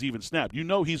the ball is even snapped. You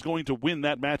know he's going to win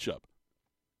that matchup.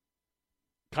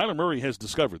 Kyler Murray has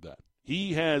discovered that.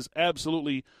 He has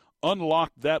absolutely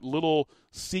unlocked that little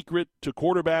secret to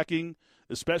quarterbacking,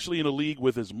 especially in a league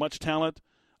with as much talent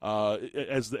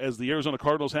as the Arizona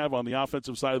Cardinals have on the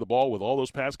offensive side of the ball with all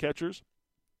those pass catchers.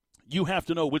 You have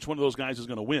to know which one of those guys is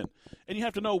going to win. And you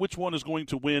have to know which one is going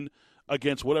to win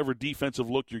against whatever defensive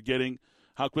look you're getting,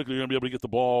 how quickly you're going to be able to get the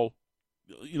ball,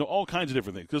 all kinds of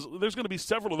different things. Because there's going to be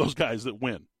several of those guys that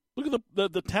win. Look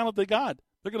at the talent they got.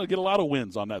 They're going to get a lot of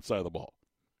wins on that side of the ball.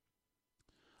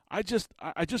 I just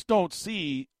don't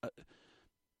see.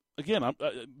 Again,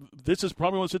 this is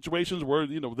probably one of the situations where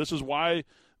this is why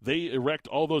they erect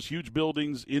all those huge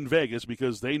buildings in Vegas,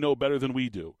 because they know better than we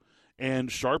do.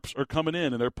 And sharps are coming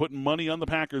in, and they're putting money on the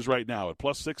Packers right now at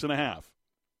plus 6.5.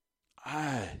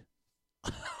 I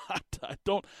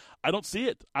don't see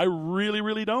it. I really,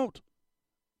 really don't.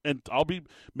 And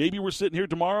maybe we're sitting here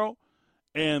tomorrow,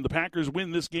 and the Packers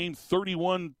win this game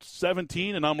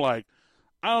 31-17, and I'm like,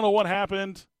 I don't know what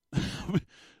happened.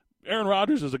 Aaron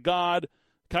Rodgers is a god.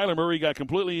 Kyler Murray got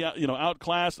completely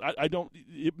outclassed.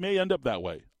 It may end up that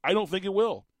way. I don't think it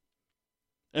will.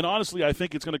 And honestly, I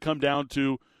think it's going to come down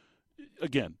to,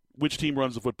 again, which team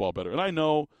runs the football better. And I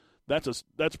know that's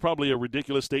probably a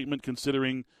ridiculous statement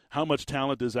considering how much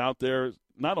talent is out there,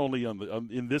 not only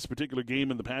in this particular game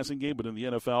in the passing game, but in the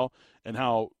NFL, and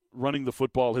how running the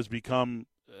football has become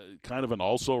kind of an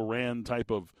also-ran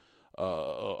type of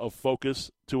focus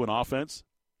to an offense.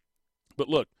 But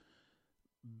look,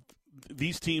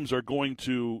 these teams are going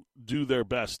to do their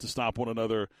best to stop one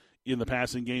another in the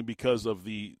passing game because of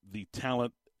the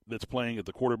talent that's playing at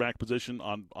the quarterback position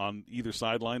on either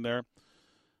sideline there.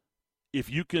 If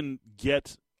you can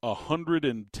get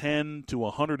 110 to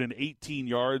 118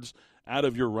 yards out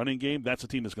of your running game, that's a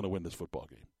team that's going to win this football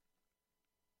game.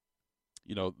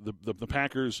 The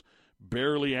Packers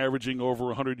barely averaging over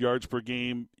 100 yards per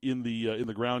game in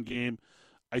the ground game.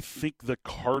 I think the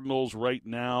Cardinals right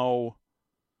now,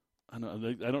 I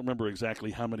don't remember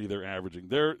exactly how many they're averaging.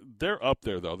 They're up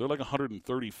there though. They're like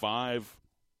 135.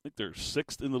 I think they're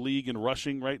 6th in the league in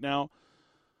rushing right now.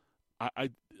 I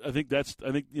think that's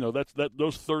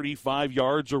those 35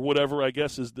 yards or whatever, I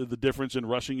guess, is the difference in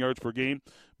rushing yards per game.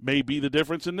 May be the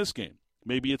difference in this game.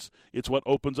 Maybe it's what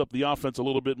opens up the offense a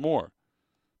little bit more.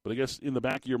 But I guess in the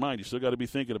back of your mind, you still got to be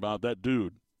thinking about that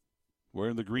dude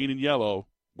wearing the green and yellow,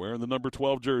 wearing the number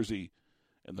 12 jersey,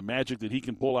 and the magic that he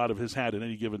can pull out of his hat at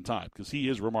any given time, because he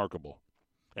is remarkable.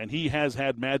 And he has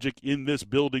had magic in this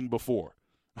building before.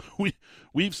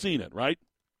 We've seen it, right?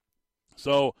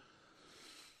 So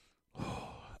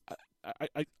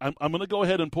I'm going to go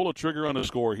ahead and pull a trigger on a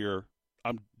score here.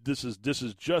 This is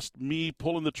just me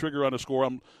pulling the trigger on a score.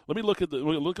 Let me look at the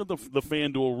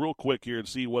FanDuel real quick here and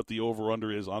see what the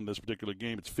over/under is on this particular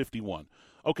game. It's 51.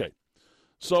 Okay,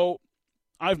 so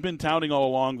I've been touting all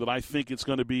along that I think it's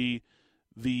going to be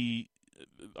I'm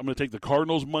going to take the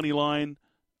Cardinals money line.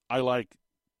 I like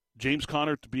James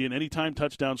Conner to be an anytime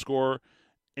touchdown scorer,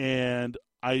 and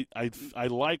I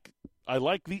like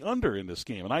the under in this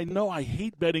game. And I know I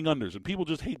hate betting unders, and people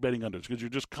just hate betting unders because you're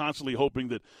just constantly hoping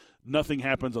that nothing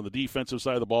happens on the defensive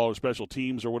side of the ball or special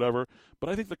teams or whatever. But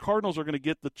I think the Cardinals are going to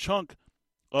get the chunk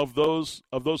of those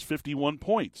 51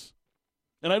 points.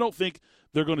 And I don't think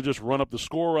they're going to just run up the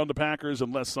score on the Packers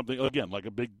unless something, again, like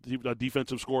a big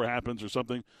defensive score happens or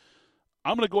something.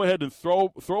 I'm going to go ahead and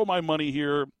throw my money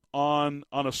here on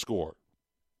a score.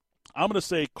 I'm going to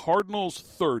say Cardinals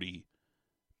 30,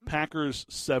 Packers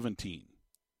 17.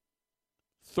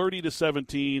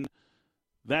 30-17,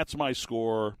 that's my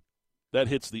score. That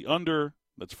hits the under.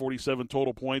 That's 47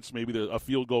 total points. Maybe a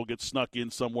field goal gets snuck in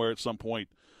somewhere at some point.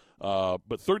 But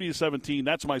 30-17,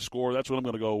 that's my score. That's what I'm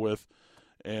going to go with.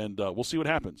 And we'll see what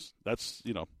happens. That's,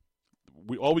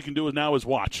 all we can do now is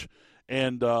watch.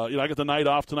 And, I get the night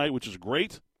off tonight, which is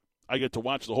great. I get to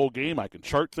watch the whole game. I can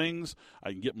chart things.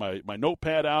 I can get my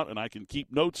notepad out, and I can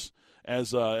keep notes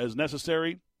as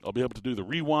necessary. I'll be able to do the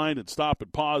rewind and stop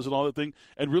and pause and all that thing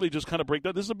and really just kind of break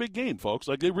down. This is a big game, folks.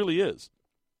 Like, it really is.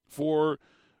 For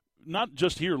not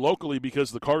just here locally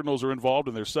because the Cardinals are involved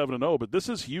and they're 7-0, but this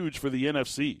is huge for the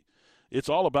NFC. It's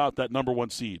all about that number one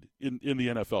seed in the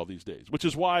NFL these days, which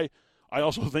is why I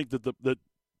also think that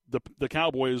the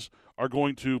Cowboys are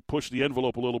going to push the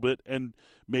envelope a little bit and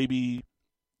maybe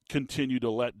continue to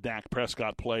let Dak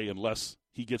Prescott play unless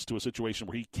he gets to a situation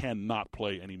where he cannot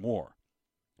play anymore.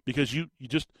 Because you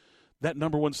just that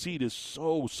number one seed is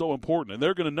so important. And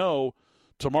they're going to know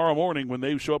tomorrow morning when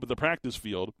they show up at the practice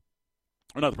field,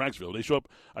 or not the practice field, they show up,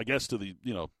 I guess, to the,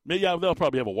 they'll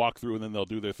probably have a walkthrough and then they'll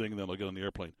do their thing and then they'll get on the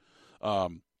airplane.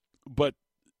 But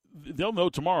they'll know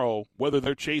tomorrow whether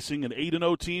they're chasing an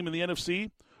 8-0 team in the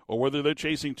NFC or whether they're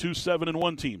chasing 2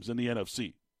 7-1 teams in the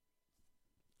NFC.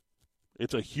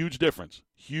 It's a huge difference.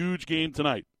 Huge game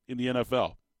tonight in the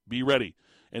NFL. Be ready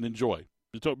and enjoy.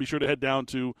 Be sure to head down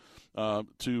to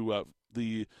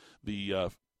the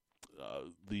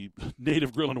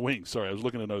Native Grill and Wings. Sorry, I was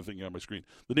looking at another thing on my screen.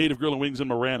 The Native Grill and Wings in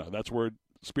Marana. That's where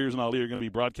Spears and Ali are going to be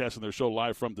broadcasting their show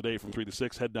live from today from 3 to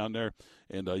 6. Head down there,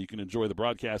 and you can enjoy the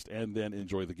broadcast and then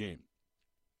enjoy the game.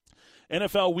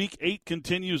 NFL Week 8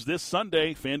 continues this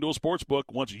Sunday. FanDuel Sportsbook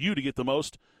wants you to get the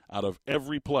most out of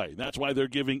every play. That's why they're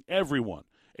giving everyone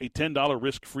a $10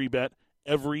 risk-free bet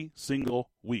every single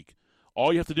week.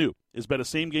 All you have to do is bet a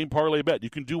same-game parlay bet. You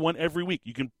can do one every week.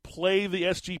 You can play the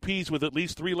SGPs with at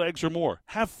least 3 legs or more.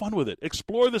 Have fun with it.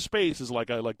 Explore the spaces, like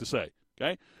I like to say.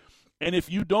 Okay? And if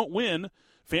you don't win,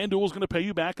 FanDuel is going to pay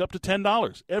you back up to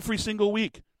 $10 every single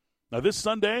week. Now, this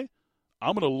Sunday,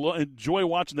 I'm going to enjoy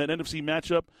watching that NFC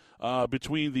matchup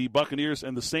between the Buccaneers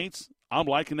and the Saints. I'm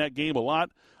liking that game a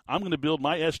lot. I'm going to build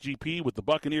my SGP with the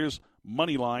Buccaneers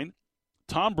money line.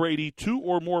 Tom Brady, 2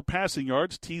 or more passing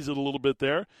yards, tease it a little bit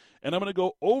there. And I'm going to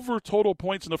go over total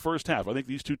points in the first half. I think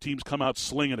these two teams come out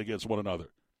slinging against one another.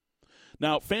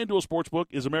 Now, FanDuel Sportsbook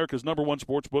is America's #1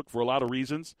 sportsbook for a lot of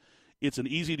reasons. It's an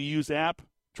easy-to-use app.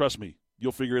 Trust me,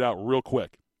 you'll figure it out real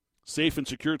quick. Safe and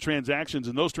secure transactions,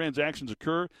 and those transactions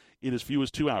occur in as few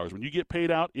as 2 hours. When you get paid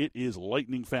out, it is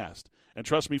lightning fast. And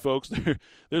trust me, folks,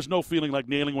 there's no feeling like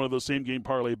nailing one of those same-game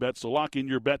parlay bets, so lock in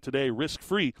your bet today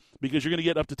risk-free because you're going to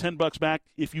get up to $10 back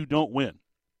if you don't win.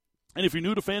 And if you're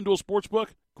new to FanDuel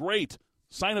Sportsbook, great.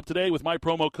 Sign up today with my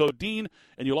promo code DEAN,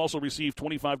 and you'll also receive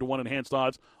 25-1 enhanced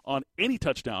odds on any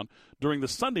touchdown during the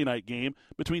Sunday night game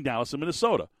between Dallas and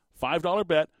Minnesota. $5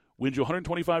 bet wins you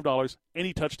 $125,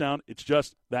 any touchdown. It's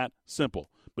just that simple.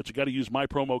 But you got to use my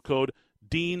promo code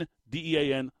DEAN,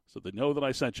 D-E-A-N, so they know that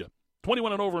I sent you.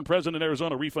 21 and over and present in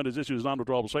Arizona. Refund is issued as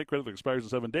non-withdrawable site credit that expires in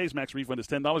 7 days. Max refund is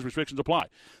 $10. Restrictions apply.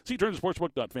 See terms at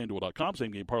sportsbook.fanduel.com.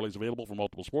 Same game parlays available for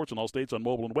multiple sports in all states on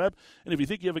mobile and web. And if you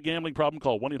think you have a gambling problem,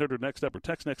 call 1-800-NEXT-STEP or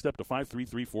text NEXT STEP to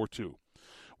 53342.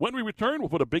 When we return, we'll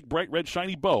put a big, bright, red,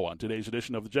 shiny bow on today's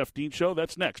edition of The Jeff Dean Show.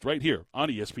 That's next, right here on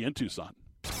ESPN Tucson.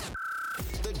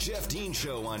 The Jeff Dean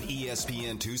Show on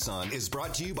ESPN Tucson is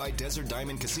brought to you by Desert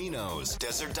Diamond Casinos.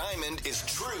 Desert Diamond is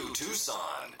true Tucson.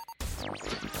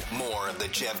 More of the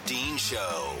Jeff Dean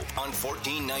Show on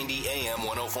 1490 AM,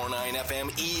 104.9 FM,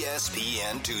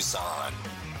 ESPN Tucson.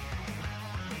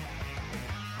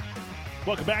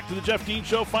 Welcome back to the Jeff Dean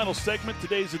Show, final segment,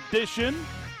 today's edition.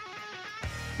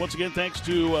 Once again, thanks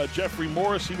to Jeffrey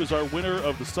Morris. He was our winner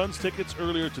of the Suns tickets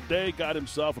earlier today. Got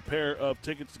himself a pair of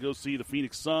tickets to go see the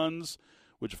Phoenix Suns,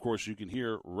 which, of course, you can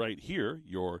hear right here,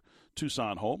 your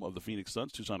Tucson home of the Phoenix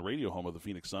Suns, Tucson radio home of the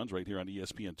Phoenix Suns, right here on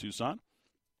ESPN Tucson,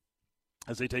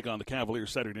 as they take on the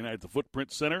Cavaliers Saturday night at the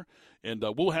Footprint Center. And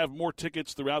we'll have more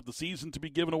tickets throughout the season to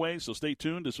be given away, so stay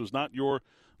tuned. This was not your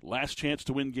last chance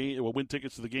to win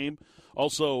tickets to the game.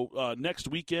 Also, next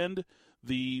weekend,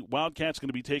 the Wildcats going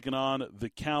to be taking on the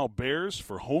Cal Bears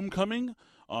for homecoming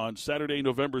on Saturday,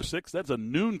 November 6th. That's a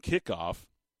noon kickoff.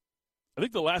 I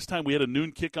think the last time we had a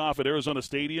noon kickoff at Arizona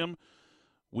Stadium,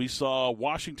 we saw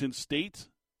Washington State.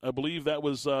 I believe that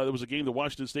was there was a game that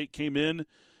Washington State came in.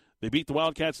 They beat the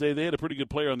Wildcats. They had a pretty good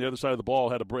player on the other side of the ball.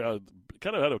 Had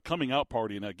kind of had a coming out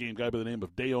party in that game. Guy by the name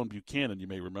of Dayon Buchanan, you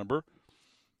may remember.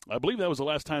 I believe that was the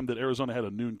last time that Arizona had a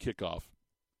noon kickoff.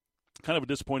 Kind of a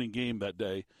disappointing game that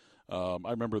day. I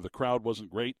remember the crowd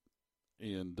wasn't great,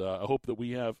 and I hope that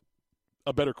we have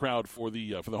a better crowd for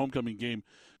the homecoming game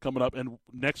coming up. And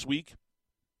next week,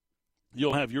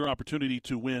 you'll have your opportunity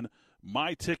to win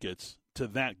my tickets to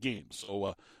that game.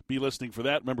 So be listening for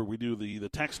that. Remember, we do the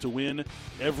text to win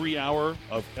every hour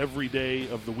of every day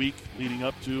of the week leading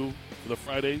up to the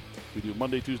Friday. We do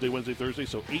Monday, Tuesday, Wednesday, Thursday.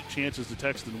 So 8 chances to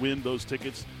text and win those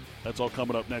tickets. That's all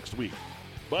coming up next week.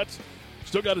 But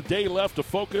still got a day left to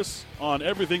focus on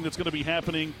everything that's going to be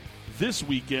happening this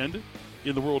weekend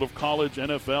in the world of college,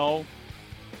 NFL,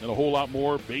 and a whole lot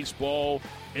more. Baseball,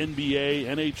 NBA,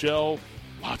 NHL,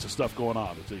 lots of stuff going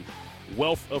on. It's a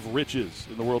wealth of riches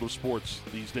in the world of sports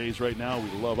these days right now. We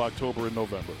love October and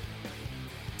November.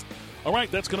 All right,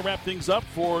 that's going to wrap things up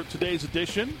for today's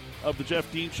edition of the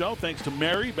Jeff Dean Show. Thanks to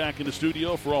Mary back in the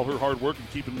studio for all her hard work and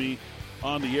keeping me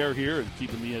on the air here and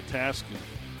keeping me at task and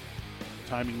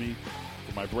timing me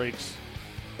for my breaks,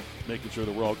 making sure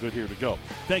that we're all good here to go.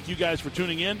 Thank you guys for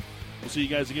tuning in. We'll see you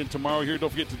guys again tomorrow here. Don't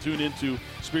forget to tune in to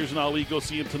Spears and Ali. Go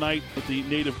see him tonight with the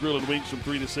Native Grill and Wings from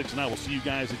 3 to 6. And I will see you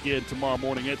guys again tomorrow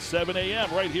morning at 7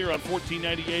 a.m. right here on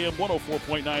 1490 AM,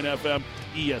 104.9 FM,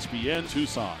 ESPN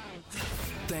Tucson.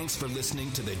 Thanks for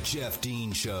listening to The Jeff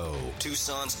Dean Show,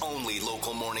 Tucson's only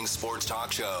local morning sports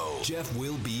talk show. Jeff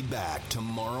will be back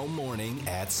tomorrow morning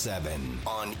at 7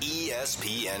 on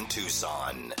ESPN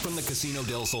Tucson. From the Casino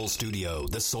del Sol studio,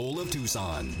 the soul of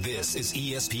Tucson, this is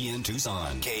ESPN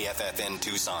Tucson, KFFN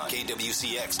Tucson,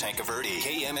 KWCX Tanca Verde,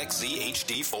 KMXZ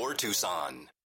HD4 Tucson.